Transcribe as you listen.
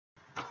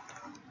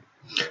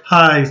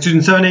Hi,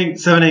 student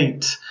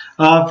 7878.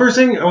 First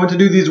thing, I want to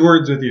do these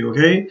words with you,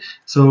 okay?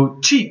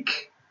 So,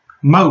 cheek,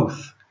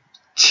 mouth,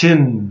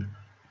 chin,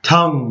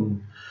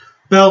 tongue,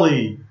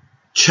 belly,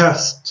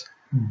 chest,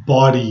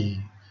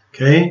 body,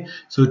 okay?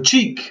 So,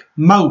 cheek,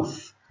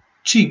 mouth,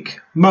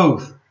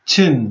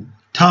 chin,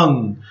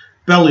 tongue,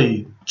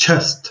 belly,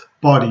 chest,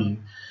 body.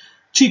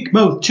 Cheek,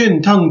 mouth,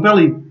 chin, tongue,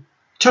 belly,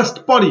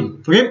 chest, body,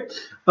 okay?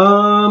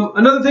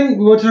 Another thing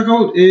we want to talk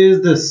about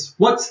is this.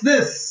 What's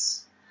this?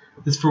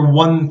 It's for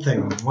one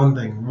thing.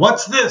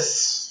 What's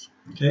this?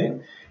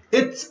 Okay?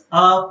 It's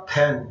a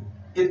pen.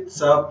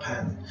 It's a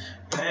pen.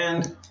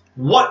 And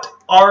what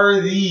are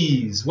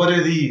these? What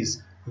are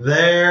these?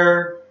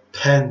 They're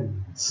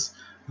pens.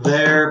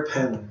 They're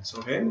pens.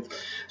 Okay?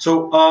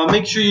 So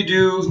make sure you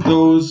do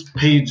those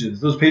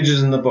pages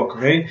in the book.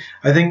 Okay?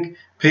 I think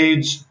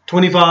page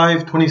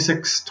 25,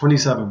 26,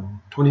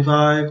 27.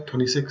 25,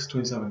 26,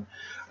 27.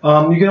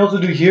 You can also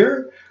do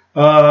here,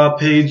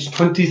 page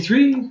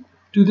 23.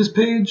 Do this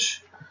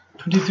page,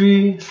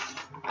 23,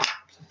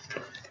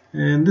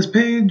 and this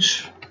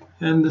page,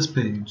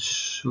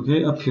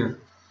 okay, up here.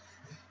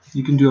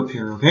 You can do up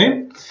here,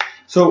 okay?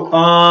 So,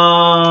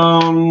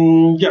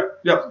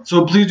 yeah,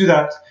 so please do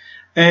that.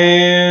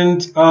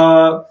 And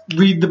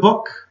read the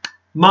book,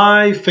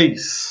 My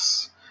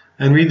Face,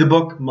 and read the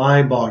book,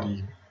 My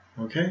Body,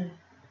 okay?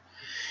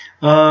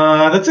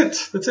 That's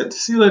it.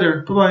 See you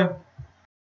later. Bye-bye.